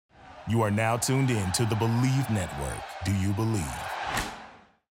You are now tuned in to the Believe Network. Do you believe?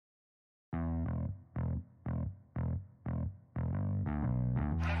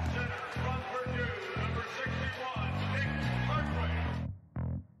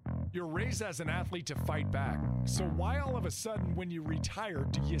 You're raised as an athlete to fight back. So why all of a sudden when you retire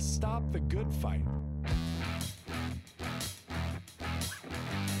do you stop the good fight?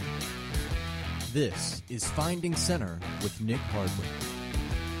 This is Finding Center with Nick Hardwick.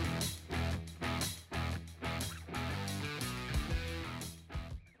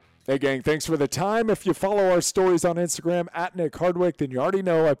 Hey gang, thanks for the time. If you follow our stories on Instagram at Nick Hardwick, then you already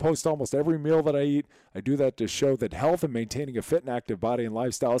know I post almost every meal that I eat. I do that to show that health and maintaining a fit and active body and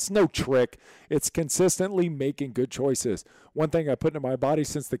lifestyle, it's no trick. It's consistently making good choices. One thing I put into my body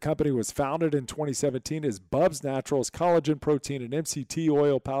since the company was founded in 2017 is Bubs Naturals collagen protein and MCT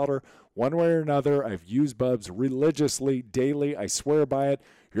oil powder. One way or another, I've used Bubs religiously, daily. I swear by it.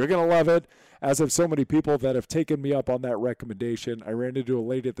 You're going to love it. As of so many people that have taken me up on that recommendation, I ran into a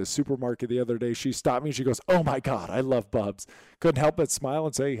lady at the supermarket the other day. She stopped me. She goes, "Oh, my God, I love Bubs." Couldn't help but smile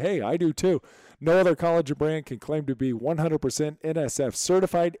and say, "Hey, I do too." No other collagen brand can claim to be 100% NSF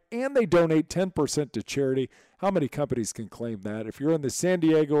certified, and they donate 10% to charity. How many companies can claim that? If you're in the San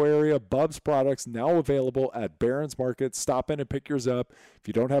Diego area, Bubs products now available at Barron's Market. Stop in and pick yours up. If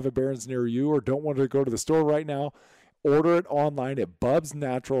you don't have a Barron's near you or don't want to go to the store right now, order it online at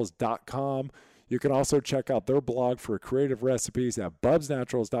bubsnaturals.com. You can also check out their blog for creative recipes at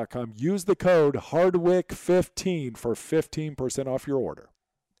bubsnaturals.com. Use the code HARDWICK15 for 15% off your order.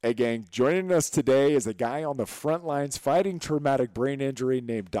 Hey gang, joining us today is a guy on the front lines fighting traumatic brain injury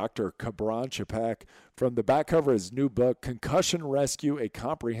named Dr. Kabran Chapek. From the back cover of his new book, Concussion Rescue, a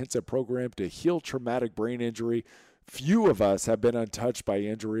comprehensive program to heal traumatic brain injury. Few of us have been untouched by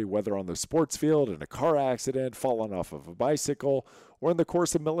injury, whether on the sports field, in a car accident, falling off of a bicycle, or in the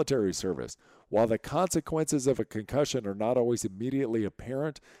course of military service. While the consequences of a concussion are not always immediately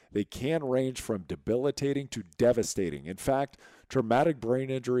apparent, they can range from debilitating to devastating. In fact, traumatic brain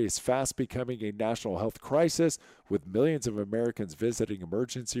injury is fast becoming a national health crisis, with millions of Americans visiting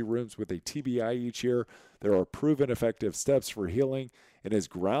emergency rooms with a TBI each year. There are proven effective steps for healing. In his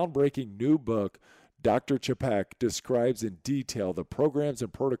groundbreaking new book, Dr. Chapek describes in detail the programs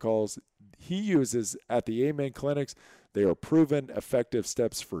and protocols he uses at the Amen clinics. They are proven effective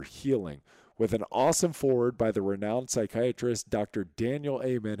steps for healing. With an awesome foreword by the renowned psychiatrist Dr. Daniel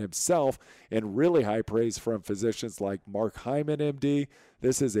Amen himself, and really high praise from physicians like Mark Hyman, MD,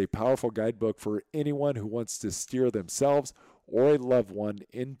 this is a powerful guidebook for anyone who wants to steer themselves or a loved one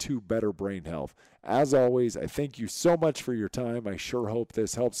into better brain health. As always, I thank you so much for your time. I sure hope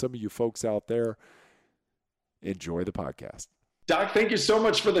this helps some of you folks out there. Enjoy the podcast. Doc, thank you so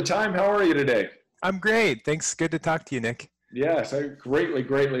much for the time. How are you today? I'm great. Thanks. Good to talk to you, Nick. Yes, I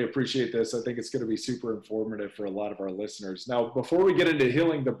greatly appreciate this. I think it's going to be super informative for a lot of our listeners. Now, before we get into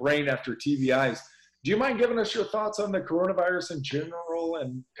healing the brain after TBIs, do you mind giving us your thoughts on the coronavirus in general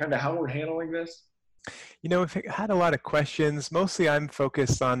and kind of how we're handling this? You know, we've had a lot of questions. Mostly I'm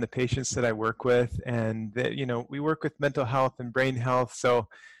focused on the patients that I work with, and that, you know, we work with mental health and brain health. So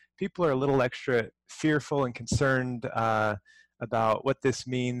people are a little extra fearful and concerned about what this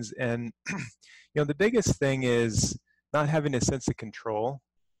means. And, you know, the biggest thing is not having a sense of control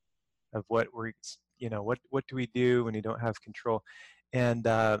of what we're, you know, what do we do when you don't have control? And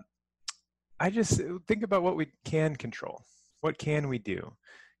I just think about what we can control. What can we do?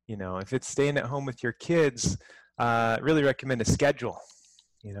 You know, if it's staying at home with your kids, really recommend a schedule.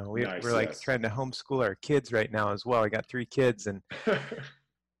 You know, we're like trying to homeschool our kids right now as well. I got 3 kids, and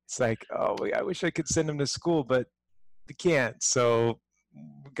it's like, oh, I wish I could send them to school, but we can't. So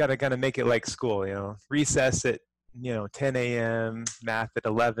we gotta make it like school. You know, recess at 10 a.m., math at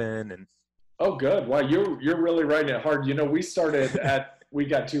 11, and. Oh, good. Wow, you're really writing it hard. You know, we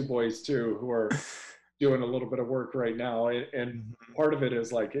got 2 boys too who are doing a little bit of work right now, and part of it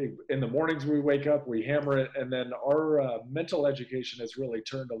is like, hey, in the mornings we wake up, we hammer it, and then our mental education has really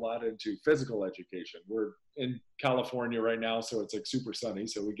turned a lot into physical education. We're in California right now, so it's like super sunny,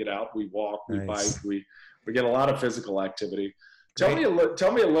 so we get out, we walk, we bike, we get a lot of physical activity. Tell me a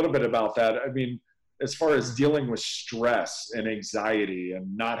little bit about that. I mean, as far as dealing with stress and anxiety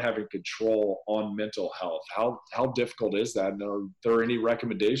and not having control on mental health, how difficult is that? And are there any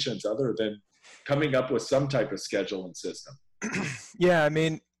recommendations other than coming up with some type of schedule and system? Yeah, I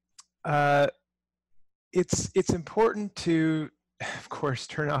mean, it's important to, of course,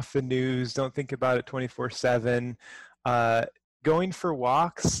 turn off the news. Don't think about it 24/7. Going for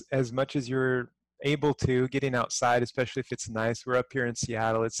walks as much as you're able to, getting outside, especially if it's nice. We're up here in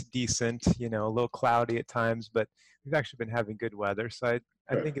Seattle. It's decent, a little cloudy at times, but we've actually been having good weather. So I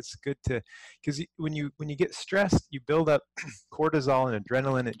I think it's good to, because when you get stressed, you build up cortisol and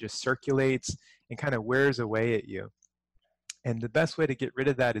adrenaline. It just circulates and kind of wears away at you. And the best way to get rid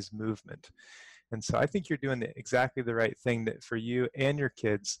of that is movement. And so I think you're doing exactly the right thing that for you and your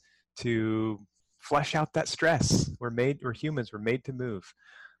kids to flush out that stress. We're humans. We're made to move.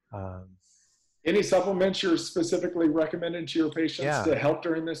 Any supplements you're specifically recommending to your patients to help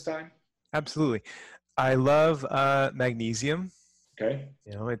during this time? Absolutely. I love magnesium. Okay.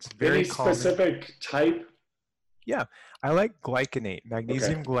 It's very calming. Specific type? Yeah, I like glycinate,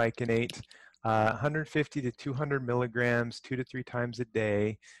 magnesium glycinate, 150 to 200 milligrams, 2 to 3 times a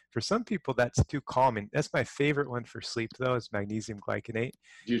day. For some people, that's too calming. That's my favorite one for sleep, though, is magnesium glycinate.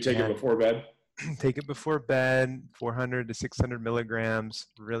 Do you take it before bed? Take it before bed, 400 to 600 milligrams,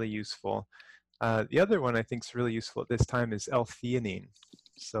 really useful. The other one I think is really useful at this time is L-theanine.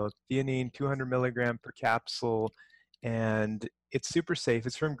 So theanine, 200 milligram per capsule, and it's super safe.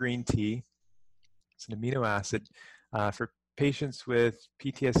 It's from green tea. It's an amino acid. For patients with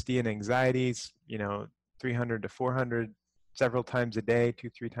PTSD and anxieties, 300 to 400 several times a day,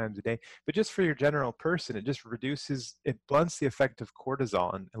 2-3 times a day. But just for your general person, it just it blunts the effect of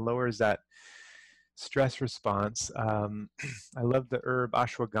cortisol and lowers that stress response. I love the herb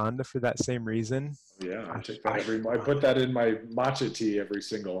ashwagandha for that same reason. Yeah, I take that I put that in my matcha tea every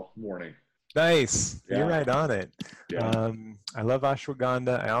single morning. Nice. Yeah. You're right on it. Yeah. I love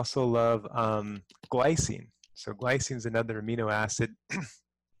ashwagandha. I also love glycine. So glycine is another amino acid.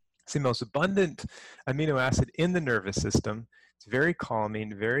 It's the most abundant amino acid in the nervous system. It's very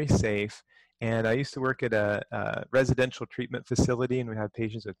calming, very safe. And I used to work at a residential treatment facility, and we had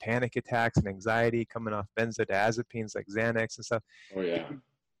patients with panic attacks and anxiety coming off benzodiazepines like Xanax and stuff. Oh, yeah.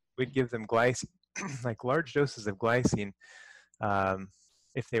 We'd give them glycine, like large doses of glycine,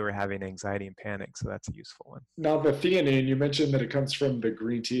 if they were having anxiety and panic. So that's a useful one. Now, the theanine, you mentioned that it comes from the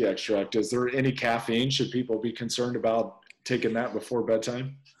green tea extract. Is there any caffeine? Should people be concerned about taking that before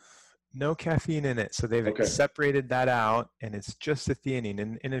bedtime? No caffeine in it. So they've separated that out, and it's just the theanine.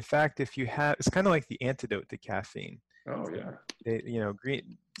 And in fact, if you have, it's kind of like the antidote to caffeine. Oh, yeah. They,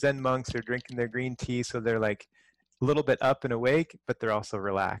 Zen monks are drinking their green tea, so they're like a little bit up and awake, but they're also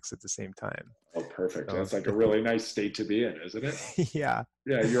relaxed at the same time. Oh, perfect. So that's like a really nice state to be in, isn't it? Yeah.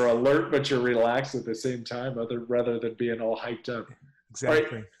 Yeah, you're alert, but you're relaxed at the same time, rather than being all hyped up. Exactly.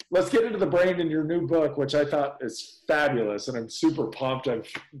 All right, let's get into the brain in your new book, which I thought is fabulous, and I'm super pumped. I've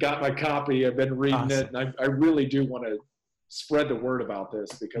got my copy. I've been reading it, and I really do want to spread the word about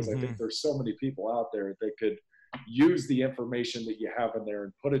this because I think there's so many people out there that could use the information that you have in there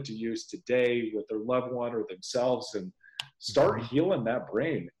and put it to use today with their loved one or themselves and start healing that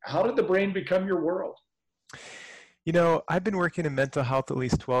brain. How did the brain become your world? I've been working in mental health at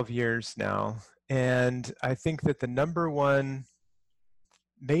least 12 years now, and I think that the number one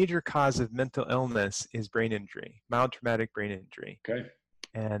major cause of mental illness is brain injury, mild traumatic brain injury. Okay.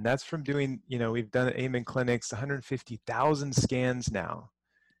 And that's from doing, we've done at Amen Clinics, 150,000 scans now.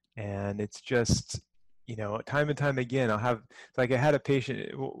 And it's just, time and time again, I had a patient,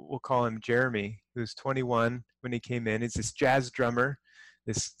 we'll call him Jeremy, who's 21 when he came in. He's this jazz drummer,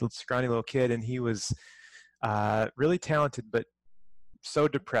 this scrawny little kid, and he was really talented, but so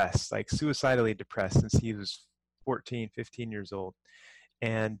depressed, like suicidally depressed since he was 14, 15 years old.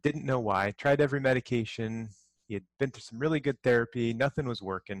 And didn't know why. Tried every medication. He had been through some really good therapy. Nothing was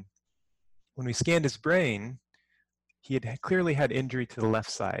working. When we scanned his brain, he had clearly had injury to the left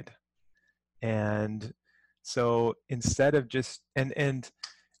side. And so instead of just,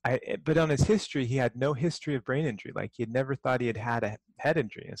 but on his history, he had no history of brain injury. Like he had never thought he had had a head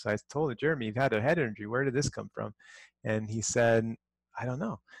injury. And so I told him, Jeremy, you've had a head injury. Where did this come from? And he said, I don't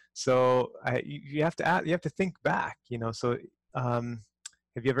know. So you have to think back, so,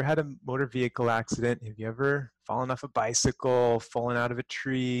 have you ever had a motor vehicle accident? Have you ever fallen off a bicycle, fallen out of a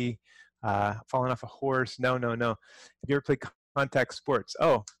tree, fallen off a horse? No. Have you ever played contact sports?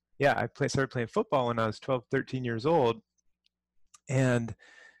 Oh, yeah, I started playing football when I was 12, 13 years old. And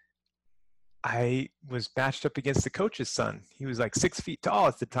I was matched up against the coach's son. He was like 6 feet tall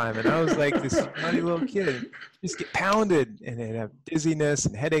at the time. And I was like this funny little kid, just get pounded and have dizziness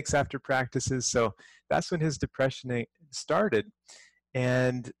and headaches after practices. So that's when his depression started.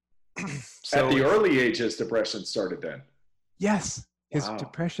 And so at the early age, his depression started then. Yes. His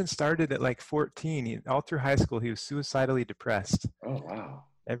depression started at like 14. All through high school, he was suicidally depressed. Oh, wow.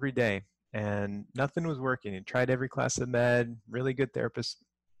 Every day. And nothing was working. He tried every class of med, really good therapist,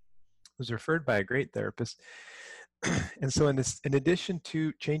 was referred by a great therapist. And so in addition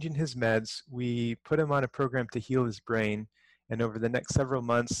to changing his meds, we put him on a program to heal his brain. And over the next several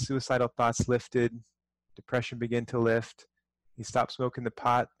months, suicidal thoughts lifted, depression began to lift. He stopped smoking the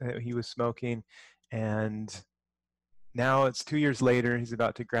pot that he was smoking, and now it's 2 years later. He's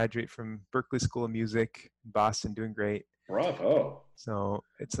about to graduate from Berklee School of Music in Boston, doing great. Bravo. So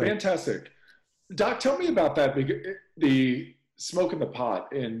it's like, fantastic. Doc, tell me about that, the smoking the pot.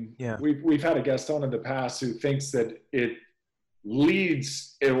 And we've had a guest on in the past who thinks that it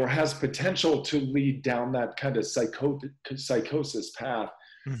leads or has potential to lead down that kind of psychosis path.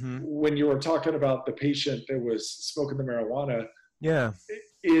 mm-hmm. When you were talking about the patient that was smoking the marijuana,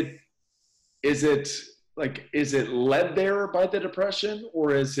 is it led there by the depression,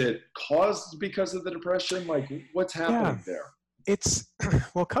 or is it caused because of the depression? Like, what's happening there? It's,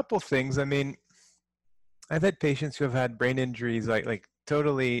 well, a couple things. I mean, I've had patients who have had brain injuries, like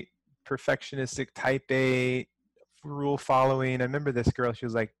totally perfectionistic, type A, rule following. I remember this girl, she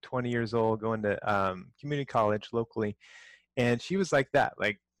was like 20 years old, going to community college locally. And she was like that,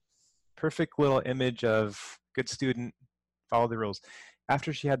 like perfect little image of good student, follow the rules.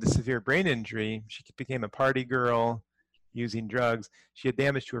 After she had the severe brain injury, she became a party girl, using drugs. She had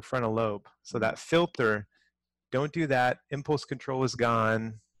damage to her frontal lobe. So that filter, don't do that. Impulse control was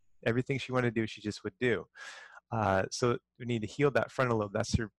gone. Everything she wanted to do, she just would do. So we need to heal that frontal lobe.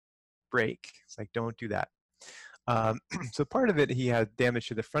 That's her break. It's like, don't do that. So part of it, he had damage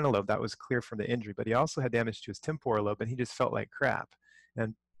to the frontal lobe. That was clear from the injury, but he also had damage to his temporal lobe, and he just felt like crap.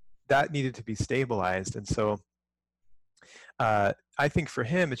 And that needed to be stabilized. And so I think for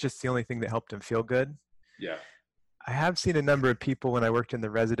him, it's just the only thing that helped him feel good. Yeah. I have seen a number of people when I worked in the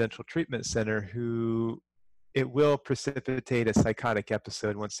residential treatment center who it will precipitate a psychotic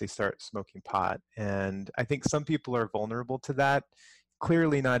episode once they start smoking pot. And I think some people are vulnerable to that.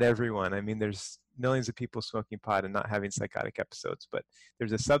 Clearly not everyone. I mean, there's millions of people smoking pot and not having psychotic episodes, but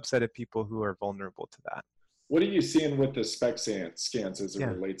there's a subset of people who are vulnerable to that. What are you seeing with the SPECT scans as it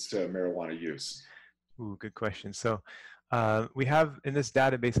relates to marijuana use? Ooh, good question. So we have in this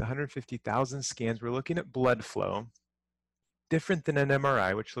database 150,000 scans. We're looking at blood flow, different than an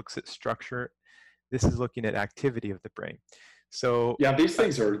MRI, which looks at structure. This is looking at activity of the brain. So yeah, these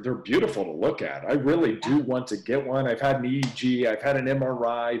things they're beautiful to look at. I really do want to get one. I've had an EEG, I've had an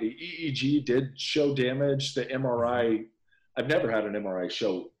MRI. The EEG did show damage. The MRI, I've never had an MRI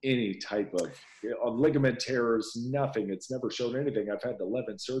show any type of ligament tears, nothing. It's never shown anything. I've had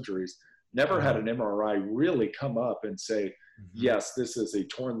 11 surgeries. Never had an MRI really come up and say, yes, this is a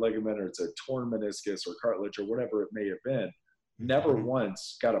torn ligament, or it's a torn meniscus or cartilage or whatever it may have been. Never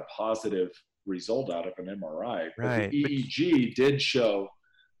once got a positive result out of an MRI. Right. But the EEG did show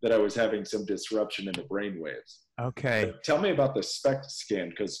that I was having some disruption in the brain waves. Okay. But tell me about the SPECT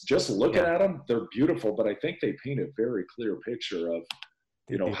scan, because just looking at them, they're beautiful, but I think they paint a very clear picture of,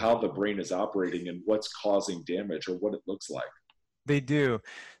 how the brain is operating and what's causing damage or what it looks like. They do.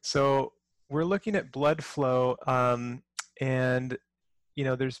 So we're looking at blood flow, and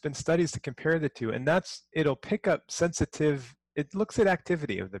there's been studies to compare the two, and it'll pick up it looks at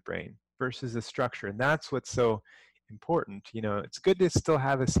activity of the brain versus the structure, and that's what's so important. It's good to still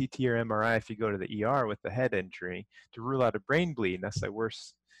have a CT or MRI if you go to the ER with the head injury to rule out a brain bleed, and that's the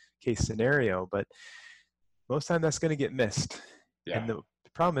worst case scenario, but most of the time that's going to get missed. Yeah. And the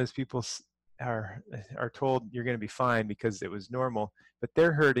problem is people are told you're going to be fine because it was normal, but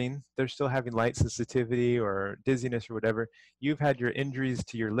they're hurting. They're still having light sensitivity or dizziness or whatever. You've had your injuries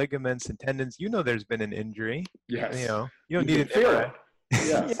to your ligaments and tendons. There's been an injury. Yes. You don't need an MRI.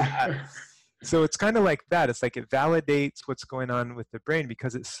 Yes. Yeah. So it's kind of like that. It's like it validates what's going on with the brain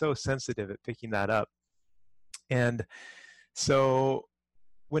because it's so sensitive at picking that up. And so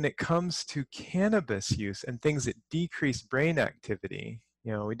when it comes to cannabis use and things that decrease brain activity,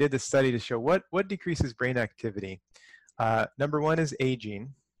 we did this study to show what decreases brain activity. Number one is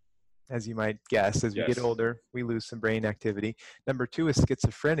aging. As you might guess, as we get older, we lose some brain activity. Number two is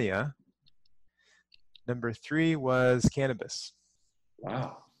schizophrenia. Number three was cannabis.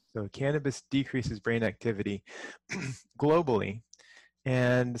 Wow. So cannabis decreases brain activity globally,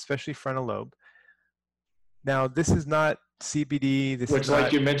 and especially frontal lobe. Now, this is not CBD. Which,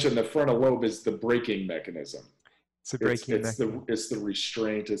 like you mentioned, the frontal lobe is the braking mechanism. It's a braking mechanism. It's the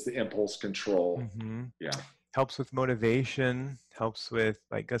restraint, it's the impulse control. Mm-hmm. Yeah. Helps with motivation, helps with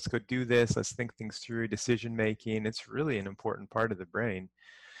let's go do this, let's think things through, decision making. It's really an important part of the brain.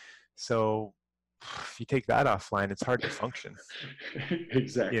 So if you take that offline, it's hard to function.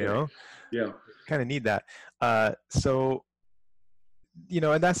 Exactly. Yeah. Kind of need that. And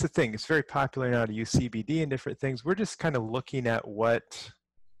that's the thing. It's very popular now to use CBD and different things. We're just kind of looking at what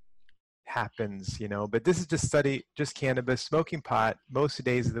happens, but this is just cannabis. Smoking pot most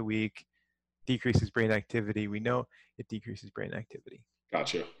days of the week decreases brain activity. We know it decreases brain activity.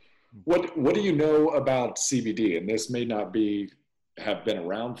 Gotcha. What do you know about CBD? And this may not have been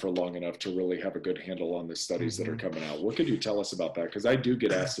around for long enough to really have a good handle on the studies that are coming out. What could you tell us about that? Because I do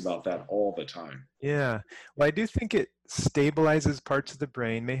get asked about that all the time. Yeah, well, I do think it stabilizes parts of the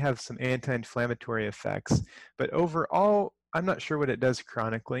brain, may have some anti-inflammatory effects, but overall, I'm not sure what it does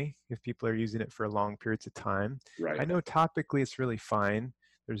chronically if people are using it for long periods of time. Right. I know topically it's really fine.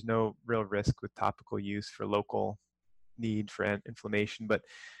 There's no real risk with topical use for local need for inflammation, but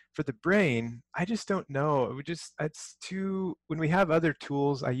for the brain, I just don't know. It's too, when we have other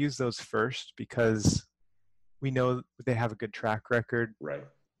tools, I use those first because we know they have a good track record. Right.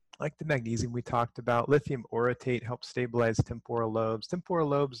 Like the magnesium we talked about, lithium orotate helps stabilize temporal lobes. Temporal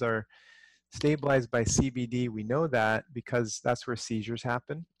lobes are stabilized by CBD. We know that because that's where seizures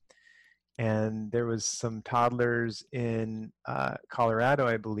happen. And there was some toddlers in Colorado,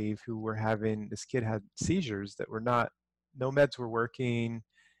 I believe, who were this kid had seizures that were no meds were working,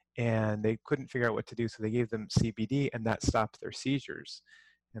 and they couldn't figure out what to do. So they gave them CBD, and that stopped their seizures.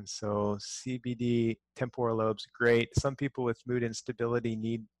 And so CBD, temporal lobes, great. Some people with mood instability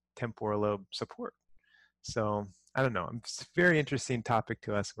need temporal lobe support. So I don't know. It's a very interesting topic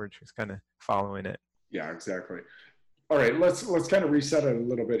to us. We're just kind of following it. Yeah, exactly. All right, let's kind of reset it a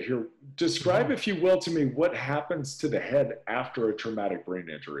little bit here. Describe, if you will, to me what happens to the head after a traumatic brain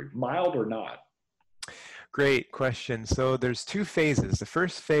injury, mild or not. Great question. So there's two phases. The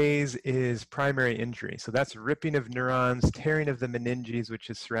first phase is primary injury. So that's ripping of neurons, tearing of the meninges, which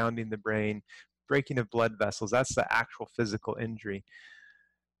is surrounding the brain, breaking of blood vessels. That's the actual physical injury.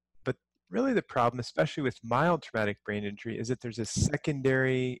 But really the problem, especially with mild traumatic brain injury, is that there's a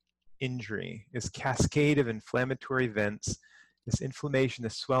secondary injury, this cascade of inflammatory events, this inflammation,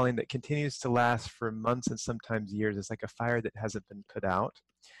 this swelling that continues to last for months and sometimes years. It's like a fire that hasn't been put out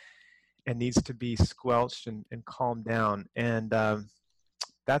and needs to be squelched and calmed down. And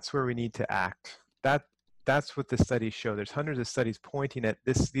that's where we need to act. That's what the studies show. There's hundreds of studies pointing at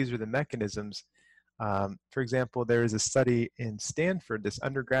this. These are the mechanisms. For example, there is a study in Stanford, this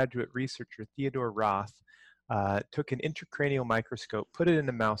undergraduate researcher, Theodore Roth, took an intracranial microscope, put it in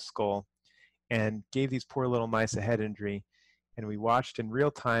a mouse skull, and gave these poor little mice a head injury. And we watched in real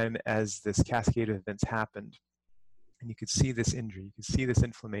time as this cascade of events happened. And you could see this injury, you could see this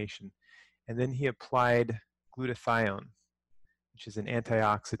inflammation. And then he applied glutathione, which is an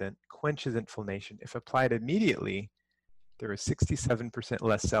antioxidant, quenches inflammation. If applied immediately, there was 67%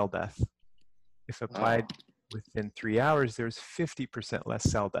 less cell death. If applied within 3 hours, there's 50% less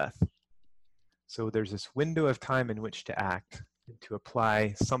cell death. So there's this window of time in which to act, to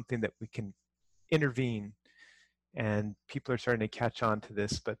apply something that we can intervene. And people are starting to catch on to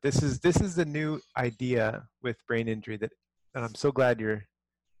this. But this is the new idea with brain injury that I'm so glad you're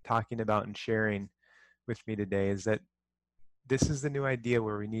talking about and sharing with me today, is that this is the new idea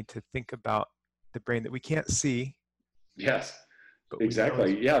where we need to think about the brain that we can't see. Yes,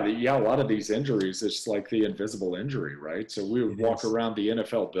 exactly. Yeah, a lot of these injuries, it's like the invisible injury, right? So we would walk around the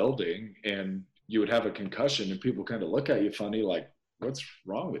NFL building and you would have a concussion and people kind of look at you funny, like, what's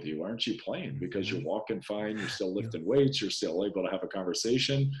wrong with you? Why aren't you playing? Because you're walking fine, you're still lifting weights, you're still able to have a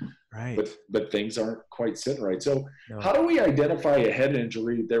conversation, right? But things aren't quite sitting right. So how do we identify a head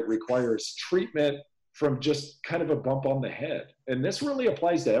injury that requires treatment from just kind of a bump on the head? And this really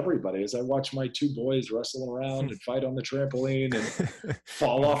applies to everybody. As I watch my two boys wrestle around and fight on the trampoline and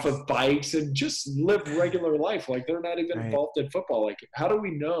fall off of bikes and just live regular life, like they're not even involved in football. Like, how do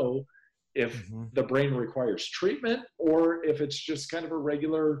we know if the brain requires treatment or if it's just kind of a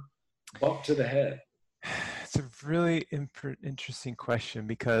regular bump to the head? It's a really interesting question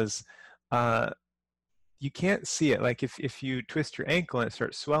because you can't see it. Like if you twist your ankle and it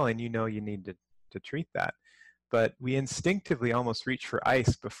starts swelling, you know you need to treat that. But we instinctively almost reach for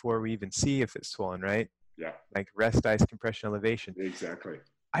ice before we even see if it's swollen, right? Yeah. Like rest, ice, compression, elevation. Exactly.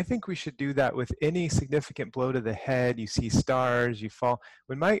 I think we should do that with any significant blow to the head. You see stars, you fall.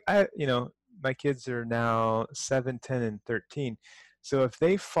 When my kids are now 7, 10, and 13. So if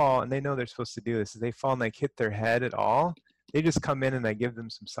they fall, and they know they're supposed to do this, if they fall and like hit their head at all, they just come in and I give them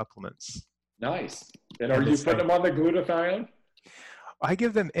some supplements. Nice. And are you putting them on the glutathione? I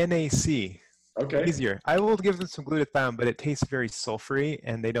give them NAC. Okay. Easier. I will give them some glutathione, but it tastes very sulfury,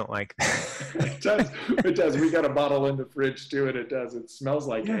 and they don't like that. It does. It does. We got a bottle in the fridge too, and it does. It smells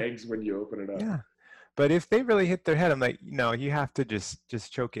like eggs when you open it up. Yeah. But if they really hit their head, I'm like, no, you have to just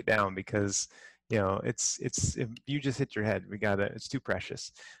choke it down because it's if you just hit your head, it's too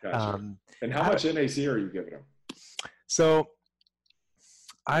precious. Gotcha. And how much NAC are you giving them? So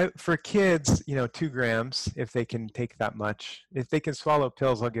for kids, 2 grams, if they can take that much. If they can swallow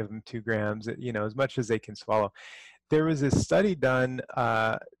pills, I'll give them 2 grams, as much as they can swallow. there was a study done,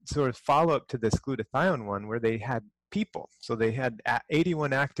 sort of follow-up to this glutathione one, where they had people. So they had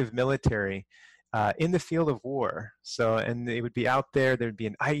 81 active military in the field of war. So, and they would be out there, there'd be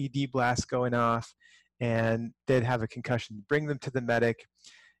an IED blast going off, and they'd have a concussion, bring them to the medic,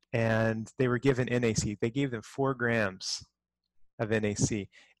 and they were given NAC. They gave them 4 grams of NAC.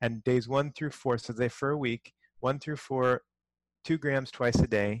 And days 1 through 4, so they for a week, 1 through 4, 2 grams twice a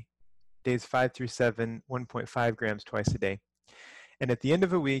day. Days 5 through 7, 1.5 grams twice a day. And at the end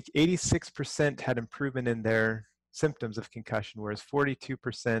of a week, 86% had improvement in their symptoms of concussion, whereas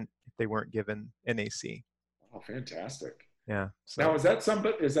 42% if they weren't given NAC. Oh, fantastic. Yeah. So. Now, is that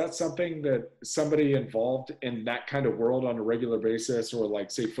something that somebody involved in that kind of world on a regular basis, or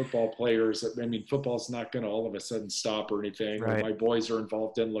like, say, football players? I mean, football's not going to all of a sudden stop or anything. Right. Or my boys are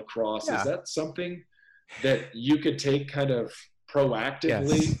involved in lacrosse. Yeah. Is that something that you could take kind of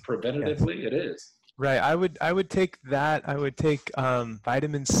proactively, Yes. preventatively? Yes. It is. Right. I would take that. I would take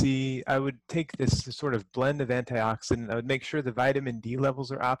vitamin C. I would take this sort of blend of antioxidant. I would make sure the vitamin D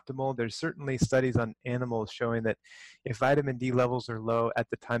levels are optimal. There's certainly studies on animals showing that if vitamin D levels are low at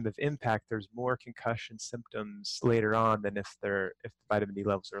the time of impact, there's more concussion symptoms later on than if the vitamin D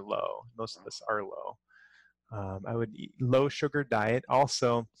levels are low. Most of us are low. I would eat low sugar diet.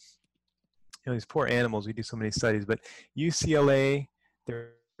 Also, these poor animals, we do so many studies, but UCLA,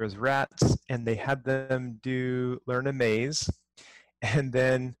 there was rats, and they had them learn a maze. And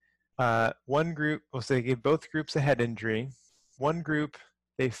then one group, so they gave both groups a head injury. One group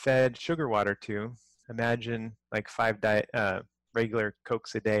they fed sugar water to, imagine like 5 regular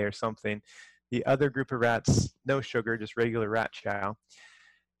Cokes a day or something. The other group of rats, no sugar, just regular rat chow.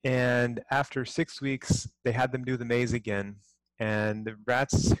 And after 6 weeks, they had them do the maze again. And the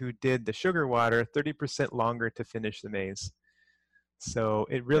rats who did the sugar water, 30% longer to finish the maze. So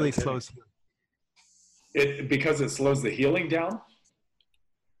it really slows. Because it slows the healing down?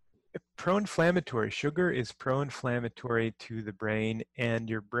 Pro-inflammatory. Sugar is pro-inflammatory to the brain, and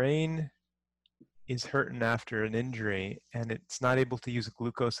your brain is hurting after an injury, and it's not able to use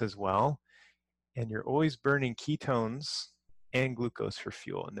glucose as well. And you're always burning ketones and glucose for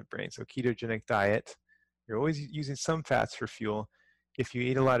fuel in the brain. So ketogenic diet, you're always using some fats for fuel. If you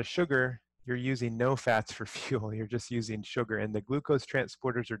eat a lot of sugar, you're using no fats for fuel. You're just using sugar, and the glucose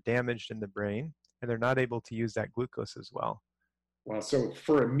transporters are damaged in the brain, and they're not able to use that glucose as well. Wow. So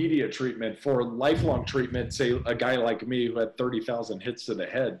for immediate treatment, for lifelong treatment, say a guy like me who had 30,000 hits to the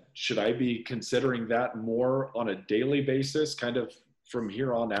head, should I be considering that more on a daily basis, kind of from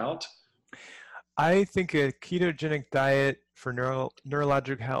here on out? I think a ketogenic diet for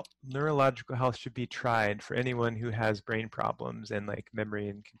neurological health should be tried for anyone who has brain problems and like memory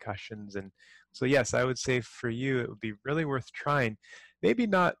and concussions. And so, yes, I would say for you, it would be really worth trying. Maybe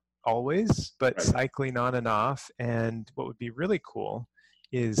not always, but Right. cycling on and off. And what would be really cool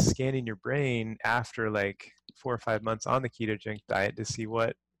is scanning your brain after like 4 or 5 months on the ketogenic diet to see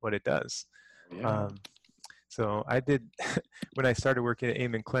what it does. Yeah. So I did, when I started working at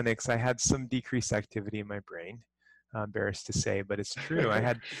Amen Clinics, I had some decreased activity in my brain. I'm embarrassed to say, but it's true.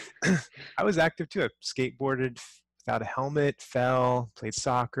 I was active too. I skateboarded without a helmet, fell, played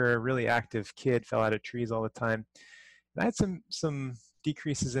soccer, really active kid, fell out of trees all the time. And I had some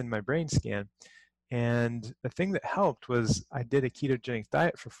decreases in my brain scan. And the thing that helped was I did a ketogenic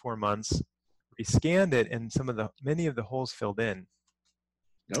diet for 4 months, rescanned it, and many of the holes filled in.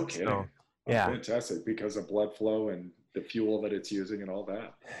 No kidding. So, Oh, yeah. Fantastic, because of blood flow and the fuel that it's using and all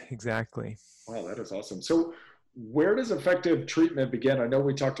that. Exactly. Wow, that is awesome. So where does effective treatment begin? I know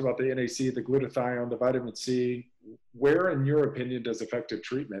we talked about the NAC, the glutathione, the vitamin C. Where, in your opinion, does effective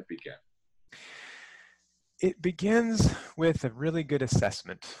treatment begin? It begins with a really good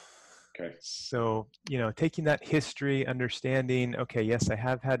assessment. Okay. So, taking that history, understanding, okay, yes, I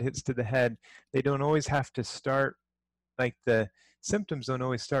have had hits to the head. They don't always have to start, like the symptoms don't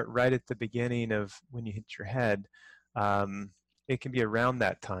always start right at the beginning of when you hit your head. It can be around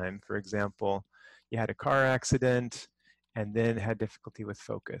that time. For example, you had a car accident and then had difficulty with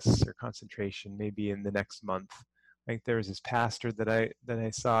focus or concentration maybe in the next month. Like there was this pastor that I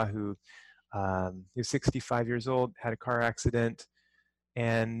saw who he was 65 years old, had a car accident,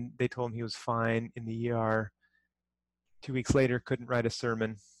 and they told him he was fine in the ER. 2 weeks later, couldn't write a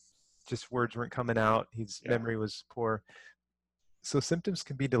sermon. Just words weren't coming out. His memory was poor. So symptoms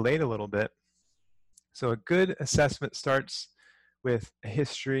can be delayed a little bit. So a good assessment starts with a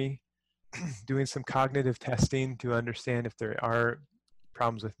history, doing some cognitive testing to understand if there are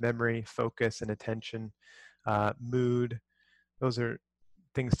problems with memory, focus, and attention, mood. Those are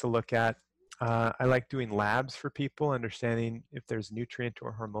things to look at. I like doing labs for people, understanding if there's nutrient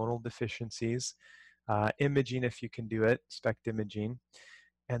or hormonal deficiencies. imaging if you can do it, SPECT imaging,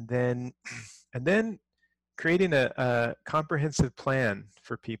 and then creating a comprehensive plan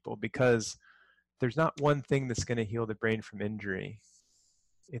for people, because there's not one thing that's going to heal the brain from injury.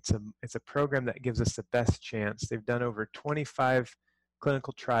 It's a program that gives us the best chance. They've done over 25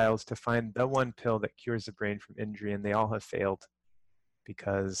 clinical trials to find the one pill that cures the brain from injury, and they all have failed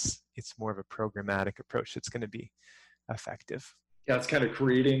because it's more of a programmatic approach that's going to be effective. Yeah, it's kind of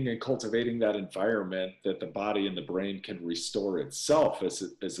creating and cultivating that environment that the body and the brain can restore itself is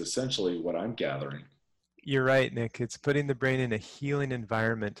essentially what I'm gathering. You're right, Nick. It's putting the brain in a healing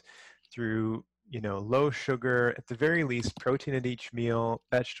environment through, low sugar, at the very least, protein at each meal,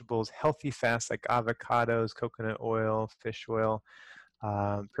 vegetables, healthy fats like avocados, coconut oil, fish oil,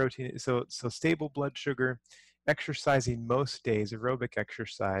 protein. So stable blood sugar, exercising most days, aerobic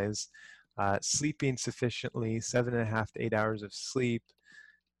exercise, sleeping sufficiently, 7.5 to 8 hours of sleep,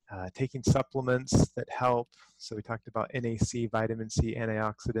 taking supplements that help. So we talked about NAC, vitamin C,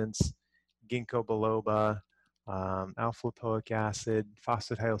 antioxidants, ginkgo biloba, alpha-lipoic acid,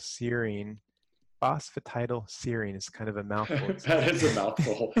 phosphatidylserine. Phosphatidylserine is kind of a mouthful. That is a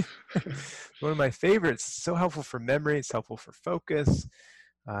mouthful. One of my favorites. So helpful for memory. It's helpful for focus.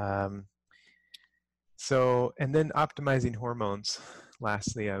 And then optimizing hormones,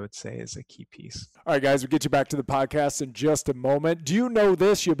 lastly, I would say, is a key piece. All right, guys, we'll get you back to the podcast in just a moment. Do you know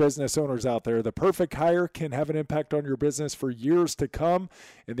this, you business owners out there? The perfect hire can have an impact on your business for years to come,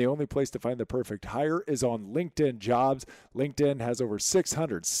 and the only place to find the perfect hire is on LinkedIn Jobs. LinkedIn has over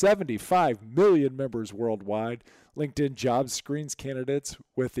 675 million members worldwide. LinkedIn Jobs screens candidates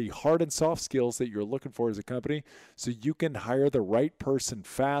with the hard and soft skills that you're looking for as a company so you can hire the right person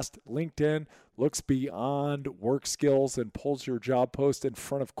fast. LinkedIn looks beyond work skills and pulls your job post in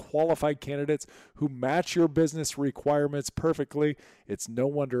front of qualified candidates who match your business requirements perfectly. It's no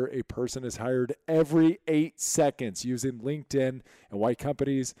wonder a person is hired every 8 seconds using LinkedIn, and why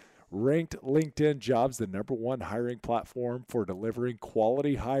companies ranked LinkedIn Jobs the #1 hiring platform for delivering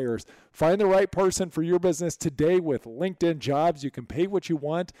quality hires. Find the right person for your business today with LinkedIn Jobs. You can pay what you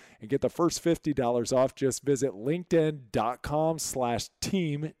want and get the first $50 off. Just visit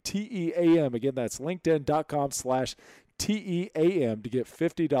linkedin.com/team, TEAM. Again, that's linkedin.com/TEAM to get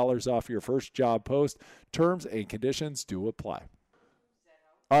 $50 off your first job post. Terms and conditions do apply.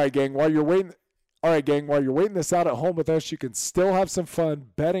 All right, gang, while you're waiting this out at home with us, you can still have some fun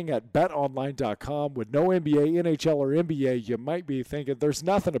betting at betonline.com. With no NBA, NHL, or NBA, you might be thinking there's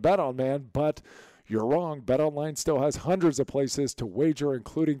nothing to bet on, man, but you're wrong. BetOnline still has hundreds of places to wager,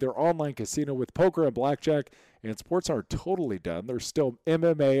 including their online casino with poker and blackjack, and sports aren't totally done. There's still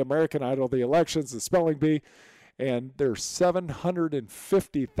MMA, American Idol, the elections, the spelling bee, and their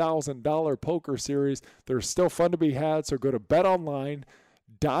 $750,000 poker series. They're still fun to be had, so go to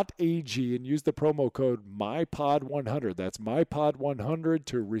BetOnline.ag and use the promo code MyPod100. That's MyPod100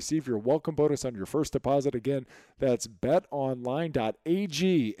 to receive your welcome bonus on your first deposit. Again, that's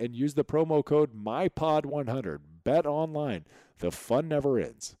betonline.ag and use the promo code MyPod100. BetOnline. The fun never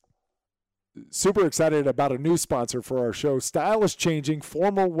ends. Super excited about a new sponsor for our show. Style is changing,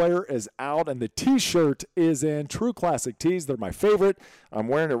 formal wear is out, and the t-shirt is in. True Classic Tees, they're my favorite. I'm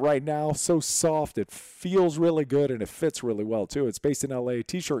wearing it right now. So soft, it feels really good, and it fits really well too. It's based in LA,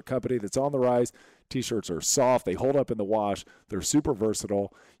 t-shirt company that's on the rise. T-shirts are soft, they hold up in the wash, they're super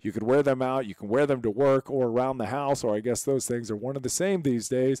versatile. You can wear them out, you can wear them to work or around the house, or I guess those things are one and the same these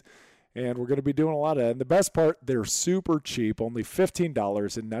days. And we're going to be doing a lot of that. And the best part, they're super cheap, only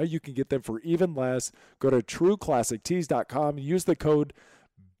 $15. And now you can get them for even less. Go to trueclassictees.com. Use the code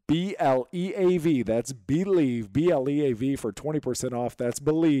BLEAV. That's BELIEVE, BLEAV for 20% off. That's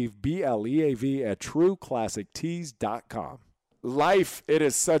BELIEVE, BLEAV at trueclassictees.com. Life, it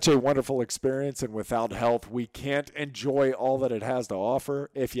is such a wonderful experience, and without health, we can't enjoy all that it has to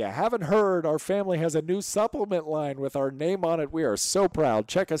offer. If you haven't heard, our family has a new supplement line with our name on it. We are so proud.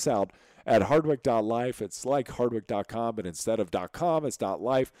 Check us out at hardwick.life. It's like hardwick.com, but instead of .com, it's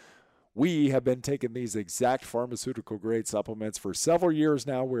 .life. We have been taking these exact pharmaceutical-grade supplements for several years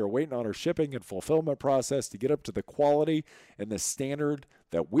now. We are waiting on our shipping and fulfillment process to get up to the quality and the standard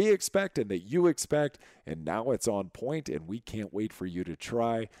that we expect and that you expect, and now it's on point, and we can't wait for you to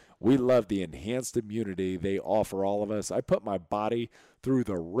try. We love the enhanced immunity they offer all of us. I put my body through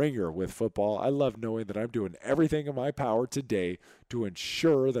the ringer with football. I love knowing that I'm doing everything in my power today to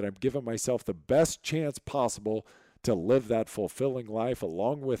ensure that I'm giving myself the best chance possible to live that fulfilling life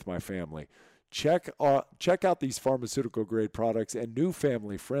along with my family. Check out these pharmaceutical-grade products and new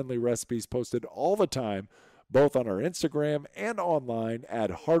family-friendly recipes posted all the time, both on our Instagram and online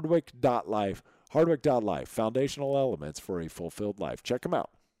at hardwick.life. Hardwick.life, foundational elements for a fulfilled life. Check them out.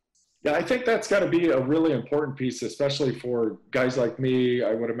 Yeah, I think that's got to be a really important piece, especially for guys like me.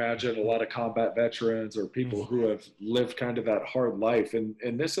 I would imagine a lot of combat veterans or people who have lived kind of that hard life. And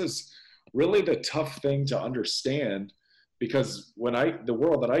this is really the tough thing to understand, because the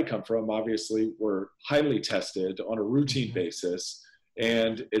world that I come from, obviously, we're highly tested on a routine basis,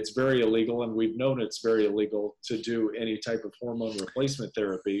 and it's very illegal. And we've known it's very illegal to do any type of hormone replacement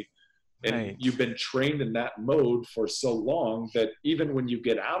therapy. And Right. you've been trained in that mode for so long that even when you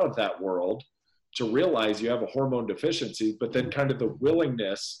get out of that world, to realize you have a hormone deficiency, but then kind of the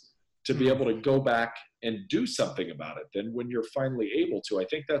willingness to be able to go back and do something about it, then when you're finally able to, I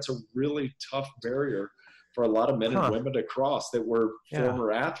think that's a really tough barrier for a lot of men and women to cross that were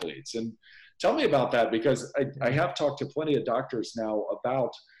former athletes. And tell me about that, because I have talked to plenty of doctors now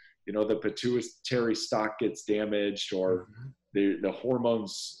about, the pituitary stalk gets damaged, or the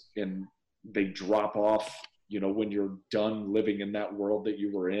hormones, and they drop off, when you're done living in that world that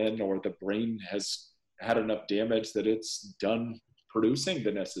you were in, or the brain has had enough damage that it's done producing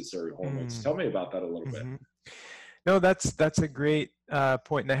the necessary hormones. Tell me about that a little bit. No, that's a great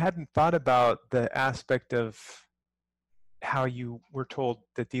point. And I hadn't thought about the aspect of how you were told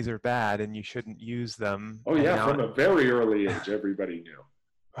that these are bad and you shouldn't use them. Oh yeah, from a very early age, everybody knew.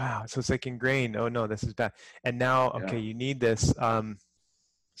 Wow, so it's like ingrained. Oh no, this is bad. And now, okay, you need this.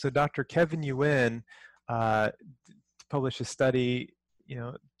 So Dr. Kevin Yuen published a study,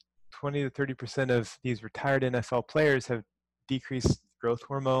 20 to 30% of these retired NFL players have decreased growth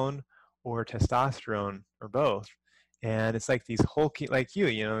hormone or testosterone or both. And it's like these hulking, like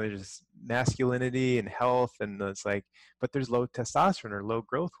there's masculinity and health, and it's like, but there's low testosterone or low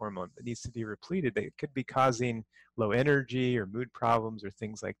growth hormone that needs to be repleted. It could be causing low energy or mood problems or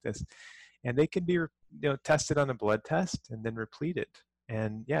things like this. And they can be, tested on a blood test and then repleted.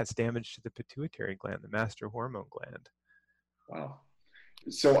 And it's damage to the pituitary gland, the master hormone gland. Wow.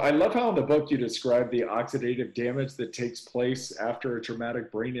 So I love how in the book you describe the oxidative damage that takes place after a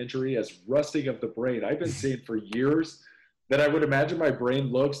traumatic brain injury as rusting of the brain. I've been saying for years that I would imagine my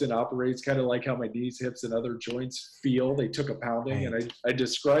brain looks and operates kind of like how my knees, hips, and other joints feel. They took a pounding, and I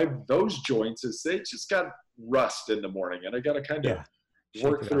describe those joints as they just got rust in the morning, and I got to kind of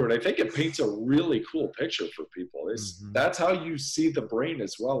work through it. I think it paints a really cool picture for people. That's how you see the brain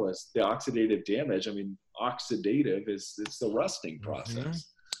as well as the oxidative damage. I mean, oxidative it's the rusting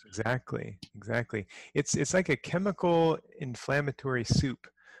process. Exactly. It's like a chemical inflammatory soup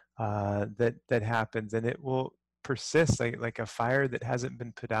that happens, and it will persist like a fire that hasn't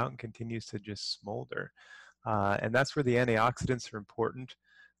been put out and continues to just smolder. And that's where the antioxidants are important.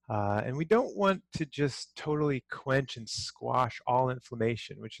 And we don't want to just totally quench and squash all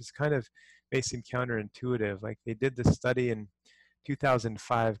inflammation, which is kind of may seem counterintuitive. Like they did this study in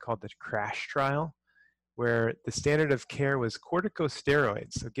 2005 called the CRASH trial, where the standard of care was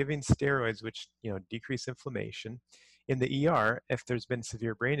corticosteroids, so giving steroids which decrease inflammation in the ER if there's been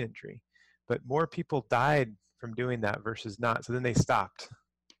severe brain injury. But more people died from doing that versus not. So then they stopped.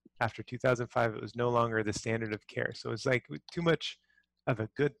 After 2005, it was no longer the standard of care. So it's like too much of a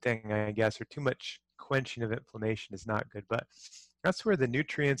good thing, I guess, or too much quenching of inflammation is not good. But that's where the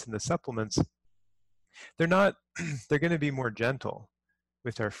nutrients and the supplements, they're going to be more gentle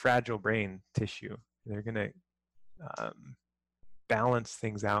with our fragile brain tissue. They're going to balance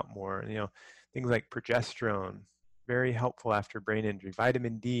things out more. Things like progesterone, very helpful after brain injury.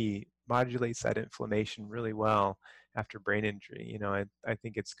 Vitamin D modulates that inflammation really well after brain injury. I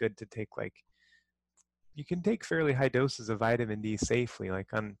think it's good to take you can take fairly high doses of vitamin D safely, like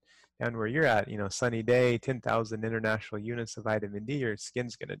down where you're at, sunny day, 10,000 international units of vitamin D, your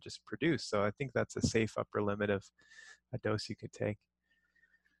skin's going to just produce. So I think that's a safe upper limit of a dose you could take.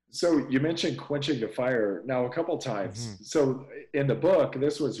 So you mentioned quenching the fire now a couple times. So in the book,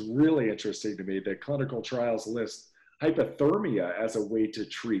 this was really interesting to me, that clinical trials list hypothermia as a way to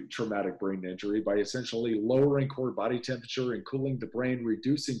treat traumatic brain injury by essentially lowering core body temperature and cooling the brain,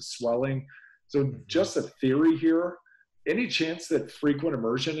 reducing swelling. So just a theory here, any chance that frequent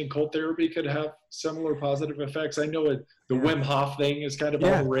immersion in cold therapy could have similar positive effects? I know the Wim Hof thing is kind of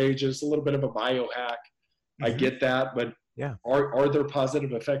all the rage. It's a little bit of a biohack. I get that, but are there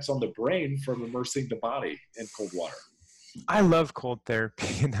positive effects on the brain from immersing the body in cold water? I love cold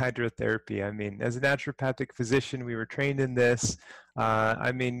therapy and hydrotherapy. I mean, as a naturopathic physician, we were trained in this.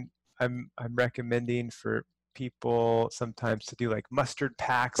 I'm recommending for people sometimes to do like mustard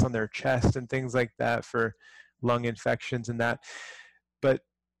packs on their chest and things like that for lung infections and that. But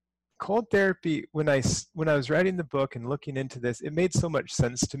cold therapy, when I was writing the book and looking into this, it made so much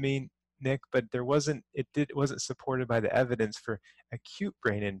sense to me, Nick, but it wasn't supported by the evidence for acute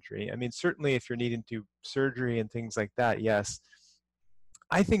brain injury. I mean, certainly if you're needing to do surgery and things like that, yes.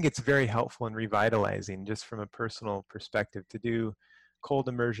 I think it's very helpful and revitalizing, just from a personal perspective, to do cold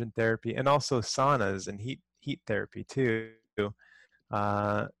immersion therapy and also saunas and heat therapy too.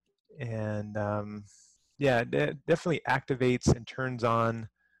 Uh, and yeah, it definitely activates and turns on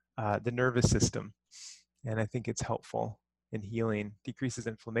the nervous system. And I think it's helpful in healing, decreases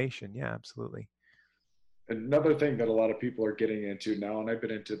inflammation. Yeah, absolutely. Another thing that a lot of people are getting into now, and I've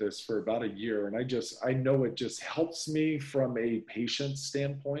been into this for about a year, and I know it just helps me from a patient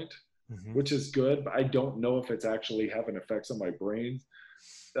standpoint, which is good, but I don't know if it's actually having effects on my brain.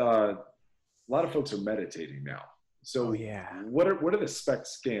 A lot of folks are meditating now. So what are the SPECT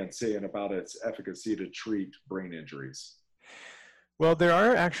scans saying about its efficacy to treat brain injuries? Well, there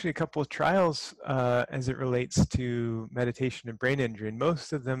are actually a couple of trials as it relates to meditation and brain injury, and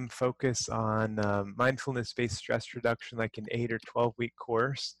most of them focus on mindfulness-based stress reduction, like an 8 or 12-week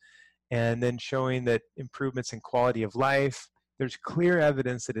course, and then showing that improvements in quality of life. There's clear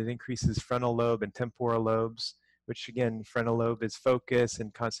evidence that it increases frontal lobe and temporal lobes, which again, frontal lobe is focus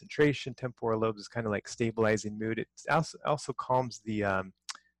and concentration. Temporal lobe is kind of like stabilizing mood. It also calms the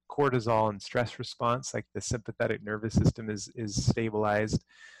cortisol and stress response, like the sympathetic nervous system is stabilized.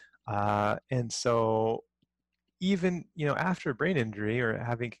 And so even, after a brain injury or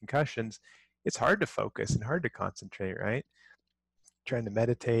having concussions, it's hard to focus and hard to concentrate, right? Trying to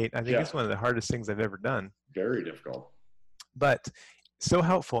meditate, I think it's one of the hardest things I've ever done. Very difficult. But so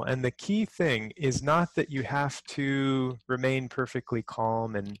helpful. And the key thing is not that you have to remain perfectly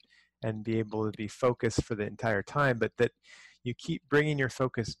calm and be able to be focused for the entire time, but that you keep bringing your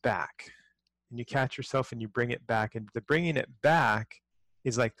focus back, and you catch yourself and you bring it back. And the bringing it back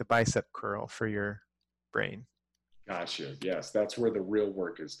is like the bicep curl for your brain. Gotcha. Yes, that's where the real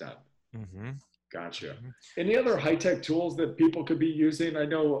work is done. Gotcha. Mm-hmm. Any other high-tech tools that people could be using? I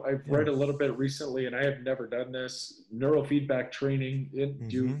know I've read a little bit recently, and I have never done this, neurofeedback training.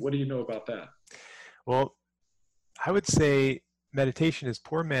 What do you know about that? Well, I would say meditation is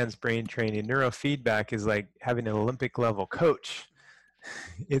poor man's brain training. Neurofeedback is like having an Olympic level coach.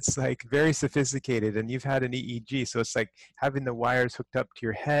 It's like very sophisticated, and you've had an EEG. So it's like having the wires hooked up to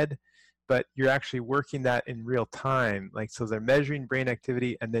your head, but you're actually working that in real time. Like, so they're measuring brain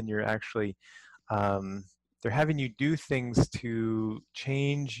activity, and then you're actually, they're having you do things to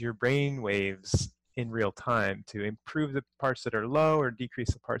change your brain waves in real time to improve the parts that are low or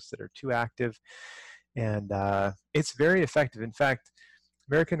decrease the parts that are too active. And it's very effective. In fact,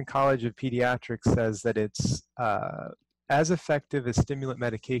 American College of Pediatrics says that it's as effective as stimulant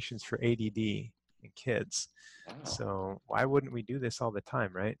medications for ADD in kids. Wow. So why wouldn't we do this all the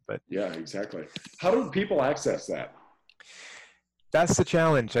time, right? But yeah, exactly. How do people access that? That's the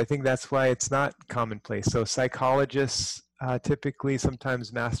challenge. I think that's why it's not commonplace. So psychologists, typically,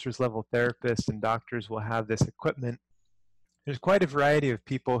 sometimes master's level therapists and doctors will have this equipment. There's quite a variety of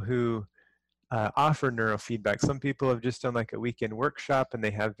people who offer neurofeedback. Some people have just done like a weekend workshop and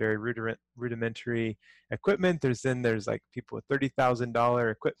they have very rudimentary equipment. There's like people with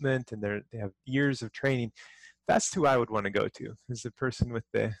 $30,000 equipment and they have years of training. That's who I would want to go to, is the person with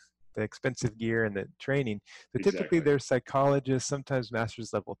the expensive gear and the training. So typically they're psychologists, sometimes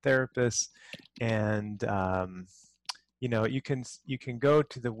master's level therapists, and you can go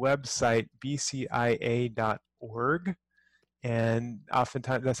to the website bcia.org. And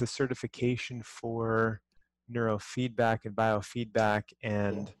oftentimes that's a certification for neurofeedback and biofeedback.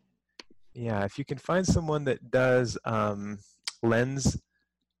 And yeah, if you can find someone that does lens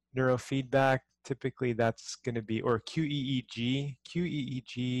neurofeedback, typically that's going to be, or QEEG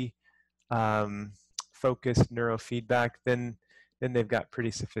focused neurofeedback, then they've got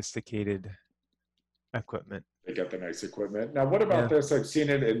pretty sophisticated equipment. They got the nice equipment. Now, what about this? I've seen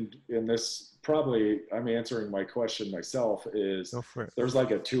it in this, probably I'm answering my question myself, is there's like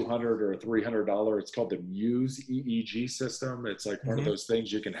a $200 or $300, it's called the Muse EEG system. It's like one of those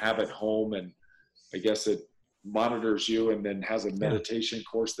things you can have at home, and I guess it monitors you and then has a meditation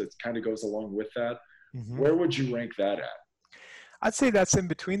course that kind of goes along with that. Where would you rank that at? I'd say that's in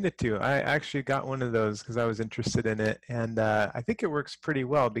between the two. I actually got one of those because I was interested in it, and I think it works pretty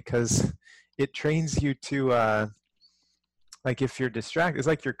well because it trains you to like, if you're distracted, it's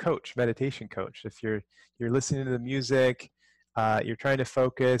like your coach, meditation coach. If you're listening to the music, you're trying to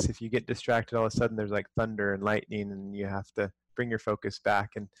focus. If you get distracted, all of a sudden there's like thunder and lightning, and you have to bring your focus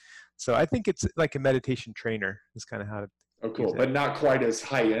back. And so I think it's like a meditation trainer is kind of how to. Oh, cool, but not quite as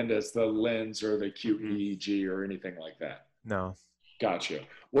high end as the lens or the QEEG or anything like that. No. Gotcha.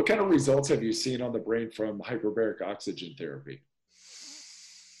 What kind of results have you seen on the brain from hyperbaric oxygen therapy?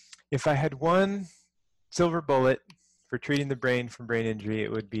 If I had one silver bullet for treating the brain from brain injury,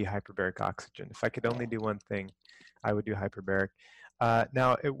 it would be hyperbaric oxygen. If I could only do one thing, I would do hyperbaric.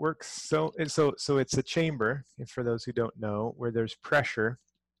 Now it works so it's a chamber, for those who don't know, where there's pressure,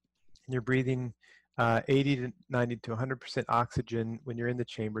 and you're breathing 80 to 90 to 100% oxygen when you're in the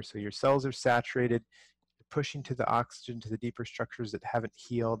chamber. So your cells are saturated, you're pushing to the oxygen to the deeper structures that haven't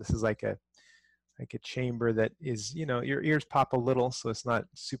healed. This is like a chamber that is, your ears pop a little, so it's not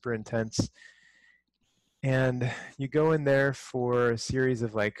super intense. And you go in there for a series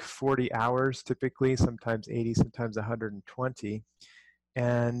of like 40 hours, typically, sometimes 80, sometimes 120.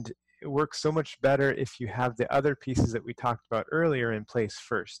 And it works so much better if you have the other pieces that we talked about earlier in place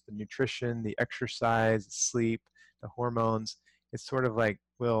first: the nutrition, the exercise, sleep, the hormones. It's sort of like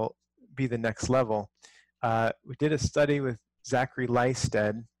will be the next level. We did a study with Zachary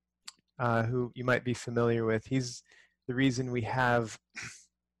Lysted, who you might be familiar with. He's the reason we have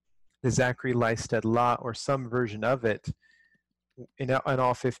the Zachary Lysted Law, or some version of it, in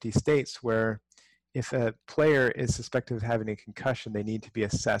all 50 states, where if a player is suspected of having a concussion, they need to be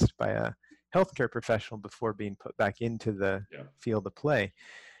assessed by a healthcare professional before being put back into the field of play.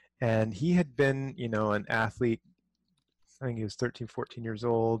 And he had been, an athlete, I think he was 13, 14 years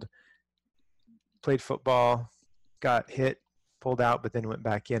old, played football, got hit, pulled out, but then went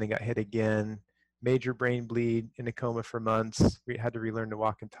back in and got hit again. Major brain bleed, in a coma for months. We had to relearn to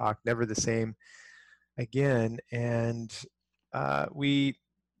walk and talk, never the same again. And we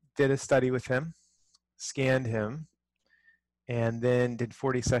did a study with him, scanned him, and then did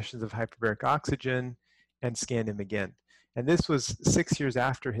 40 sessions of hyperbaric oxygen and scanned him again. And this was 6 years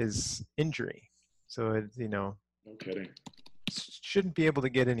after his injury. So, no kidding. Shouldn't be able to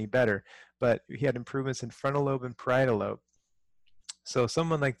get any better, but he had improvements in frontal lobe and parietal lobe. So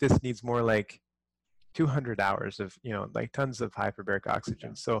someone like this needs more like 200 hours of, like tons of hyperbaric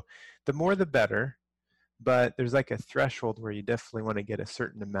oxygen. So the more the better, but there's like a threshold where you definitely want to get a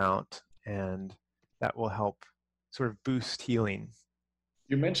certain amount, and that will help sort of boost healing.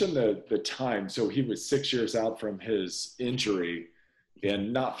 You mentioned the time. So he was 6 years out from his injury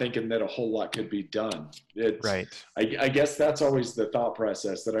and not thinking that a whole lot could be done. Right. I guess that's always the thought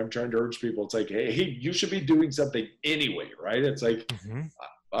process that I'm trying to urge people. It's like, hey, you should be doing something anyway, right? It's like,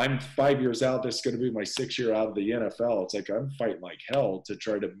 I'm 5 years out. This is going to be my 6th year out of the NFL. It's like I'm fighting like hell to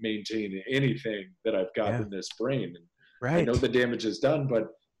try to maintain anything that I've got in this brain. And right. I know the damage is done, but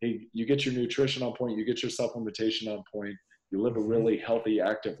hey, you get your nutrition on point, you get your supplementation on point, you live a really healthy,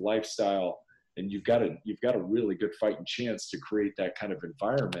 active lifestyle, and you've got a really good fighting chance to create that kind of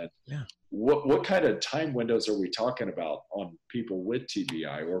environment. Yeah. What kind of time windows are we talking about on people with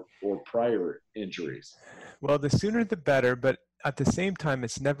TBI or prior injuries? Well, the sooner the better, but at the same time,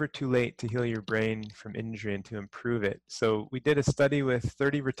 it's never too late to heal your brain from injury and to improve it. So we did a study with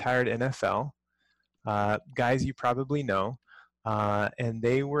 30 retired NFL guys you probably know, and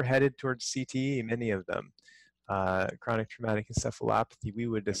they were headed towards CTE, many of them. Chronic traumatic encephalopathy, we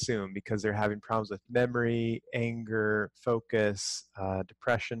would assume, because they're having problems with memory, anger, focus,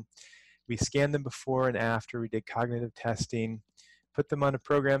 depression. We scanned them before and after. We did cognitive testing, put them on a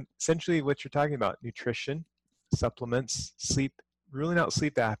program, essentially what you're talking about: nutrition, supplements, sleep, ruling out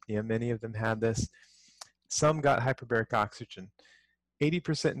sleep apnea. Many of them had this. Some got hyperbaric oxygen.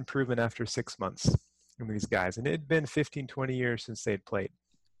 80% improvement after 6 months in these guys. And it had been 15, 20 years since they'd played.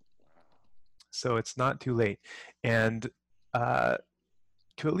 So it's not too late. And to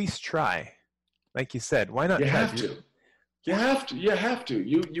at least try, like you said, why not you try? Have to. You have to.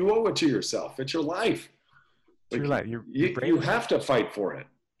 You owe it to yourself. It's your life. It's your life. You have to fight for it.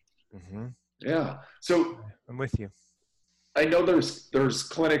 Mm-hmm. Yeah. So I'm with you. I know there's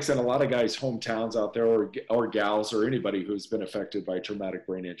clinics in a lot of guys' hometowns out there, or gals, or anybody who's been affected by traumatic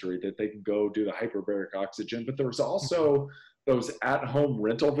brain injury, that they can go do the hyperbaric oxygen. But there's also those at-home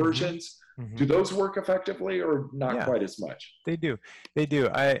rental versions. Mm-hmm. Do those work effectively, or not quite as much? They do.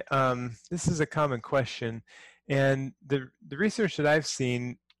 This is a common question, and the research that I've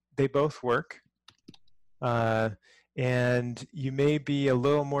seen, they both work. And you may be a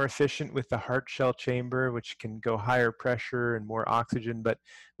little more efficient with the hard shell chamber, which can go higher pressure and more oxygen. But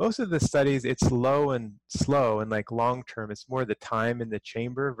most of the studies, it's low and slow, and like long term, it's more the time in the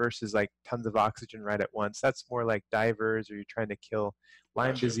chamber versus like tons of oxygen right at once. That's more like divers, or you're trying to kill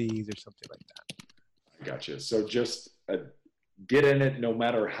Lyme disease or something like that. Gotcha. So just get in it, no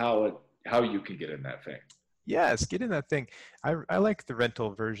matter how you can get in that thing. Yes, get in that thing. I like the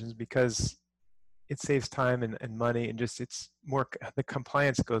rental versions because it saves time and money, and just it's more, the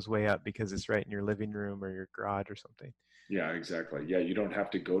compliance goes way up because it's right in your living room or your garage or something. Yeah, exactly. Yeah, you don't have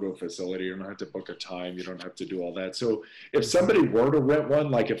to go to a facility. You don't have to book a time. You don't have to do all that. So if somebody were to rent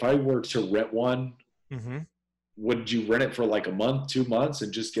one, like if I were to rent one, would you rent it for like a month, 2 months,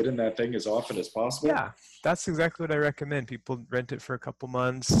 and just get in that thing as often as possible? Yeah, that's exactly what I recommend. People rent it for a couple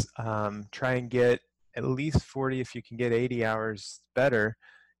months, try and get at least 40, if you can get 80 hours, better,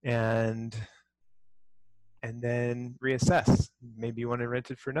 and then reassess. Maybe you want to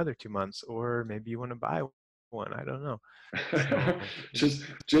rent it for another 2 months, or maybe you want to buy one. I don't know.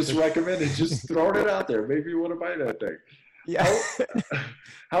 just recommend it. Just throwing it out there. Maybe you want to buy that thing. Yeah.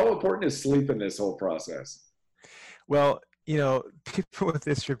 How important is sleep in this whole process? Well, people with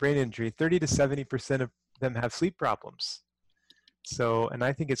ischial brain injury, 30 to 70% of them have sleep problems. So, and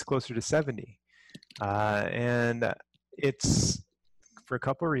I think it's closer to 70. And it's for a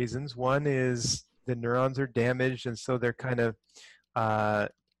couple of reasons. One is the neurons are damaged, and so they're kind of,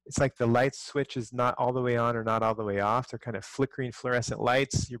 it's like the light switch is not all the way on or not all the way off. They're kind of flickering fluorescent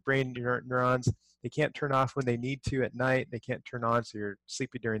lights. Your brain neurons, they can't turn off when they need to at night. They can't turn on, so you're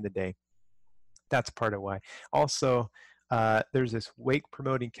sleepy during the day. That's part of why. Also, there's this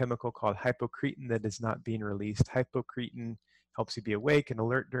wake-promoting chemical called hypocretin that is not being released. Hypocretin helps you be awake and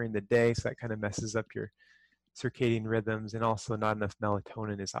alert during the day, so that kind of messes up your circadian rhythms, and also not enough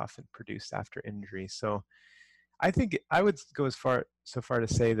melatonin is often produced after injury. So I think I would go so far to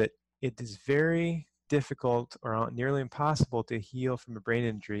say that it is very difficult or nearly impossible to heal from a brain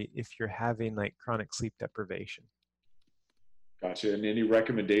injury if you're having like chronic sleep deprivation. Gotcha. And any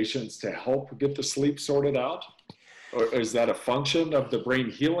recommendations to help get the sleep sorted out? Or is that a function of the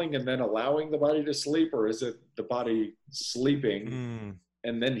brain healing and then allowing the body to sleep, or is it the body sleeping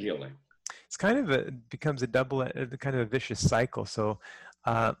and then healing? It's kind of becomes a kind of a vicious cycle. So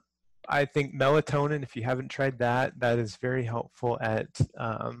I think melatonin, if you haven't tried that, that is very helpful at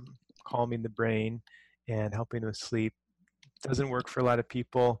calming the brain and helping with sleep. Doesn't work for a lot of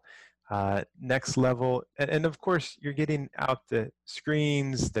people. Next level, and of course, you're getting out the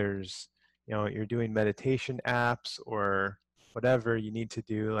screens. There's, you're doing meditation apps or whatever you need to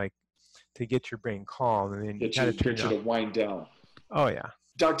do, like to get your brain calm. And then get you to wind down. Oh yeah.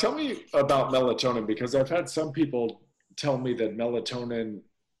 Doc, tell me about melatonin, because I've had some people tell me that melatonin,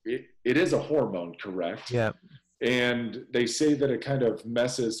 it is a hormone, correct? Yeah. And they say that it kind of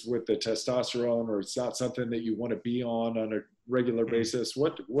messes with the testosterone, or it's not something that you want to be on a regular basis.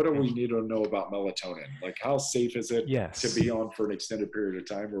 What do we need to know about melatonin? Like, how safe is it to be on for an extended period of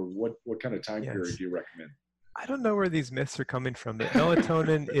time, or what kind of time period do you recommend? I don't know where these myths are coming from. That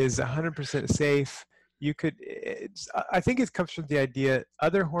melatonin is 100% safe. I think it comes from the idea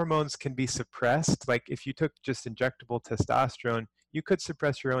other hormones can be suppressed. Like if you took just injectable testosterone, you could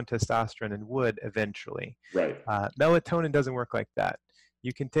suppress your own testosterone and would eventually. Right. Melatonin doesn't work like that.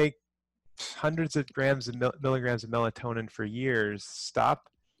 You can take hundreds of milligrams of melatonin for years, stop,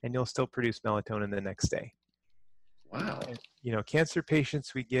 and you'll still produce melatonin the next day. Wow. And, cancer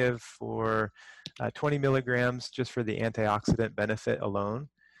patients, we give for 20 milligrams just for the antioxidant benefit alone.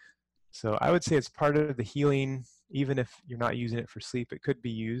 So I would say it's part of the healing, even if you're not using it for sleep. It could be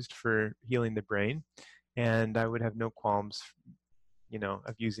used for healing the brain. And I would have no qualms,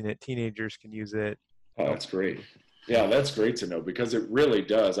 of using it. Teenagers can use it. Oh, that's great. Yeah, that's great to know, because it really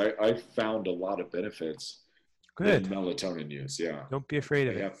does. I found a lot of benefits in melatonin use. Yeah. Don't be afraid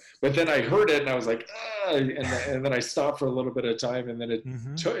of it. But then I heard it and I was like, and then I stopped for a little bit of time, and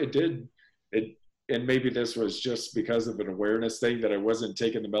then and maybe this was just because of an awareness thing that I wasn't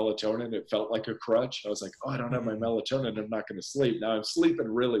taking the melatonin. It felt like a crutch. I was like, I don't have my melatonin. I'm not going to sleep. Now I'm sleeping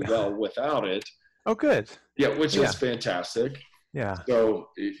really well without it. Oh, good. Yeah, which is fantastic. Yeah. So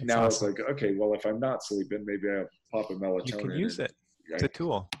now it's like, okay, well, if I'm not sleeping, maybe I'll pop a melatonin. You can use it. It's a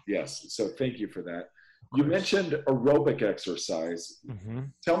tool. Yes. So thank you for that. You mentioned aerobic exercise.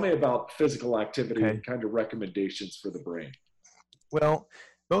 Tell me about physical activity and kind of recommendations for the brain. Well,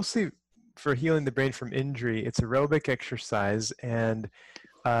 mostly for healing the brain from injury, it's aerobic exercise. And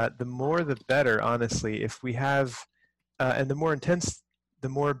the more the better, honestly. If we have, and the more intense, the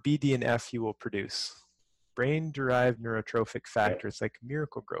more BDNF you will produce. Brain-derived neurotrophic factor. It's like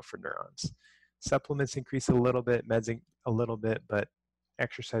miracle grow for neurons. Supplements increase a little bit, meds a little bit, but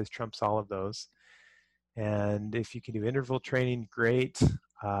exercise trumps all of those. And if you can do interval training, great.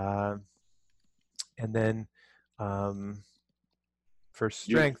 And then for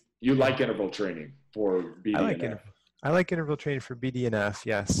strength. You like interval training for BDNF? I like interval training for BDNF,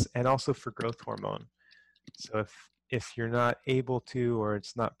 yes, and also for growth hormone. So if you're not able to, or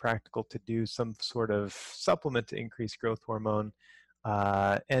it's not practical to do some sort of supplement to increase growth hormone,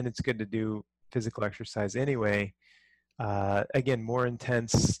 and it's good to do physical exercise anyway, again, more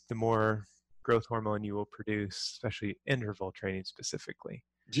intense, the more growth hormone you will produce, especially interval training specifically.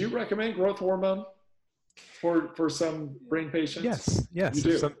 Do you recommend growth hormone for some brain patients? Yes.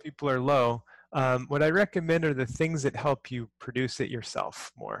 If some people are low, What I recommend are the things that help you produce it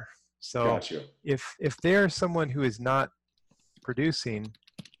yourself more. So Gotcha. if they're someone who is not producing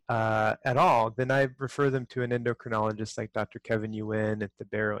at all, then I refer them to an endocrinologist like Dr. Kevin Yuen at the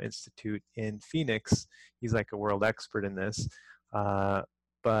Barrow Institute in Phoenix. He's like a world expert in this.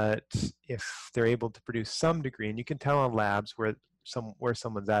 But if they're able to produce some degree, and you can tell on labs where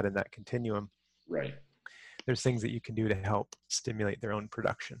someone's at in that continuum, Right. there's things that you can do to help stimulate their own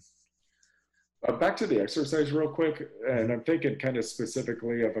production. Back to the exercise real quick, and I'm thinking kind of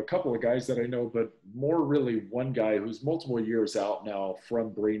specifically of a couple of guys that I know, but more really one guy who's multiple years out now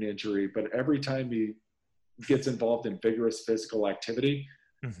from brain injury, but every time he gets involved in vigorous physical activity,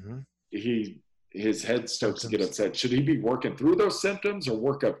 his head starts to get upset. Should he be working through those symptoms or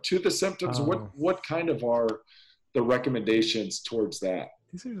work up to the symptoms? What kind of are the recommendations towards that?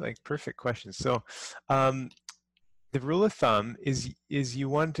 These are like perfect questions. So the rule of thumb is you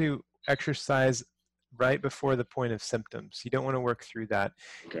want to exercise right before the point of symptoms. You don't want to work through that,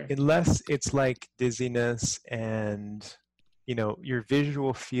 unless it's like dizziness and your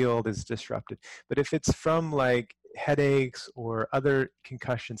visual field is disrupted. But if it's from like headaches or other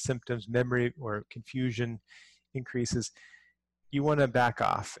concussion symptoms, memory or confusion increases, you want to back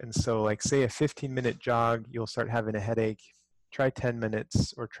off. And so like say a 15-minute jog, you'll start having a headache. Try 10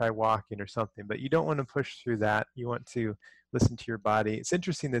 minutes or try walking or something, but you don't want to push through that. You want to listen to your body. It's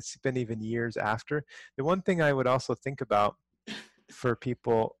interesting that it's been even years after. The one thing I would also think about for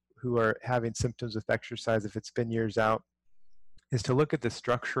people who are having symptoms with exercise, if it's been years out, is to look at the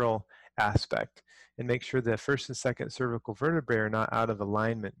structural aspect and make sure the first and second cervical vertebrae are not out of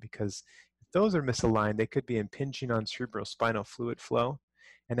alignment, because if those are misaligned, they could be impinging on cerebrospinal fluid flow.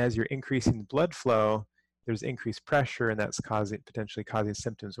 And as you're increasing the blood flow, there's increased pressure, and that's potentially causing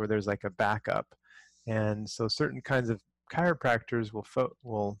symptoms where there's like a backup. And so certain kinds of chiropractors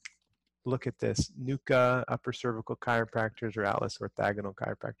will look at this. NUCA, upper cervical chiropractors, or Atlas orthogonal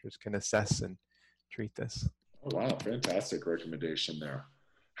chiropractors can assess and treat this. Oh, wow. Fantastic recommendation there.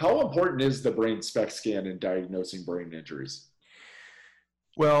 How important is the brain SPECT scan in diagnosing brain injuries?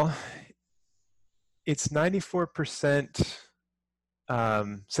 Well, it's 94%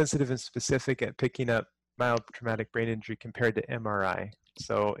 sensitive and specific at picking up mild traumatic brain injury compared to MRI.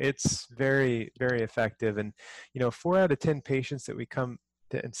 So it's very, very effective. And, 4 out of 10 patients that we come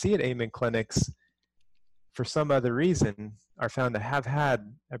to and see at Amen clinics for some other reason are found to have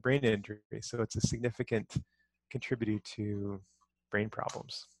had a brain injury. So it's a significant contributor to brain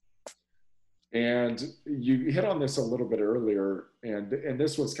problems. And you hit on this a little bit earlier, and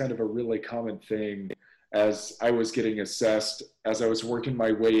this was kind of a really common thing as I was getting assessed, as I was working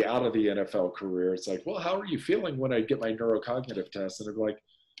my way out of the NFL career. It's like, well, how are you feeling when I get my neurocognitive test? And I'm like,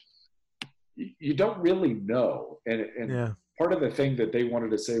 you don't really know. And part of the thing that they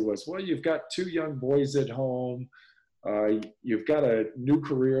wanted to say was, well, you've got 2 young boys at home. You've got a new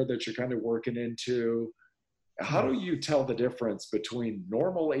career that you're kind of working into. How do you tell the difference between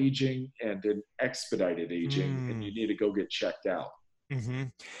normal aging and an expedited aging, and you need to go get checked out?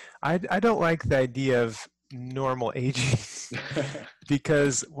 I don't like the idea of normal aging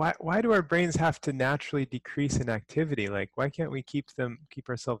because why do our brains have to naturally decrease in activity? Like, why can't we keep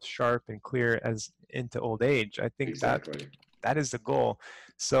ourselves sharp and clear as into old age? I think that is the goal.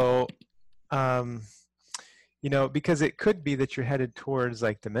 So, because it could be that you're headed towards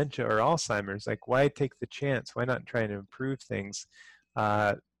like dementia or Alzheimer's. Like, why take the chance? Why not try and improve things?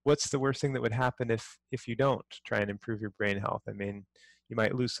 What's the worst thing that would happen if you don't try and improve your brain health? I mean, you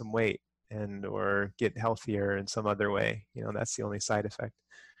might lose some weight or get healthier in some other way. That's the only side effect.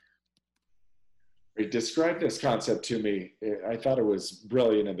 Describe this concept to me. I thought it was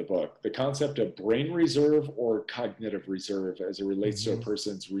brilliant in the book. The concept of brain reserve or cognitive reserve as it relates to a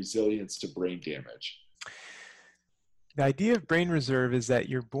person's resilience to brain damage. The idea of brain reserve is that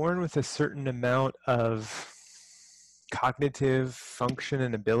you're born with a certain amount of cognitive function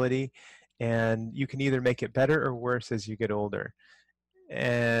and ability, and you can either make it better or worse as you get older.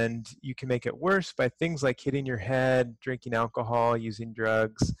 And you can make it worse by things like hitting your head, drinking alcohol, using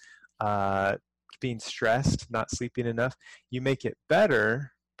drugs, being stressed, not sleeping enough. You make it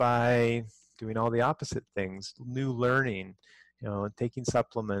better by doing all the opposite things, new learning, taking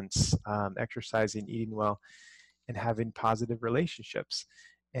supplements, exercising, eating well, and having positive relationships.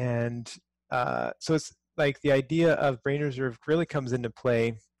 And so it's like the idea of brain reserve really comes into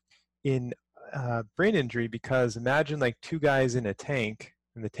play in brain injury, because imagine like 2 guys in a tank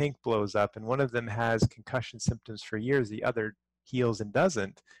and the tank blows up and one of them has concussion symptoms for years, the other heals and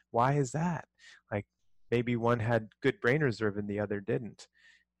doesn't. Why is that? Like, maybe one had good brain reserve and the other didn't.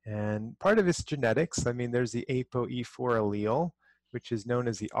 And part of it's genetics. I mean, there's the ApoE4 allele which is known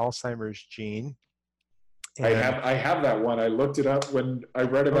as the Alzheimer's gene. I have that one. I looked it up when I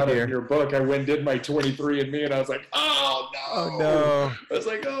read about it in your book. I went and did my 23andMe, and I was like, oh no. Oh no. I was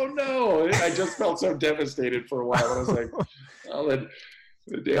like, oh no. I just felt so devastated for a while. And I was like, oh,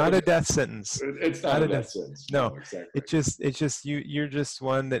 not a death sentence. It's not a death sentence. No, exactly. It's just you're just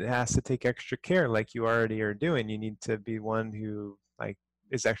one that has to take extra care, like you already are doing. You need to be one who like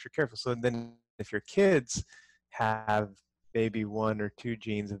is extra careful. So then if your kids have maybe 1 or 2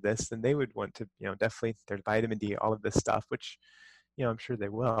 genes of this, then they would want to, definitely there's vitamin D, all of this stuff, which, I'm sure they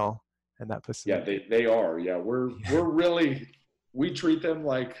will. And that puts them. Yeah, they are. Yeah. We're really, we treat them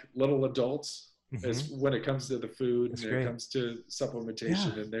like little adults as when it comes to the food and it comes to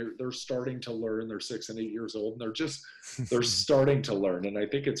supplementation, and they're starting to learn. They're 6 and 8 years old, and they're starting to learn. And I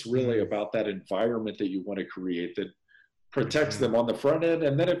think it's really about that environment that you want to create that protects them on the front end.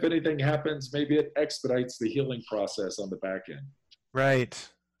 And then if anything happens, maybe it expedites the healing process on the back end. Right.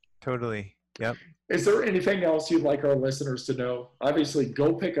 Totally. Yep. Is there anything else you'd like our listeners to know? Obviously,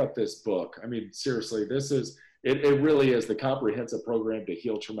 go pick up this book. I mean, seriously, it really is the comprehensive program to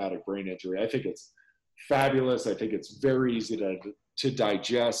heal traumatic brain injury. I think it's fabulous. I think it's very easy to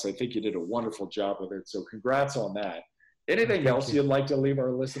digest. I think you did a wonderful job with it. So congrats on that. Anything else you'd like to leave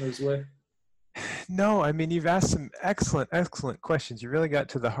our listeners with? No, I mean, you've asked some excellent questions. You really got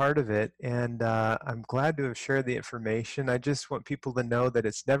to the heart of it, and I'm glad to have shared the information. I just want people to know that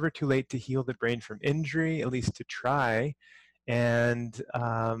it's never too late to heal the brain from injury, at least to try, and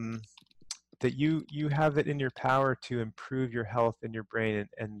that you have it in your power to improve your health in your brain,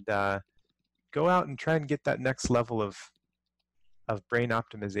 and go out and try and get that next level of brain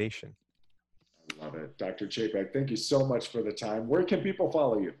optimization. I love it. Dr. Chapek, thank you so much for the time. Where can people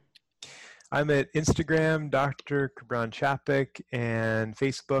follow you? I'm at Instagram, Dr. Kabran Chapek, and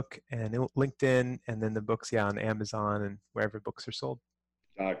Facebook, and LinkedIn, and then the books, on Amazon and wherever books are sold.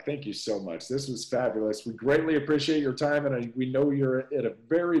 Doc, thank you so much. This was fabulous. We greatly appreciate your time, and we know you're at a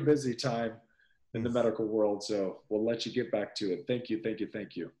very busy time in the medical world, so we'll let you get back to it. Thank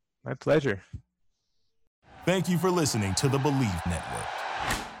you. My pleasure. Thank you for listening to the Believe Network.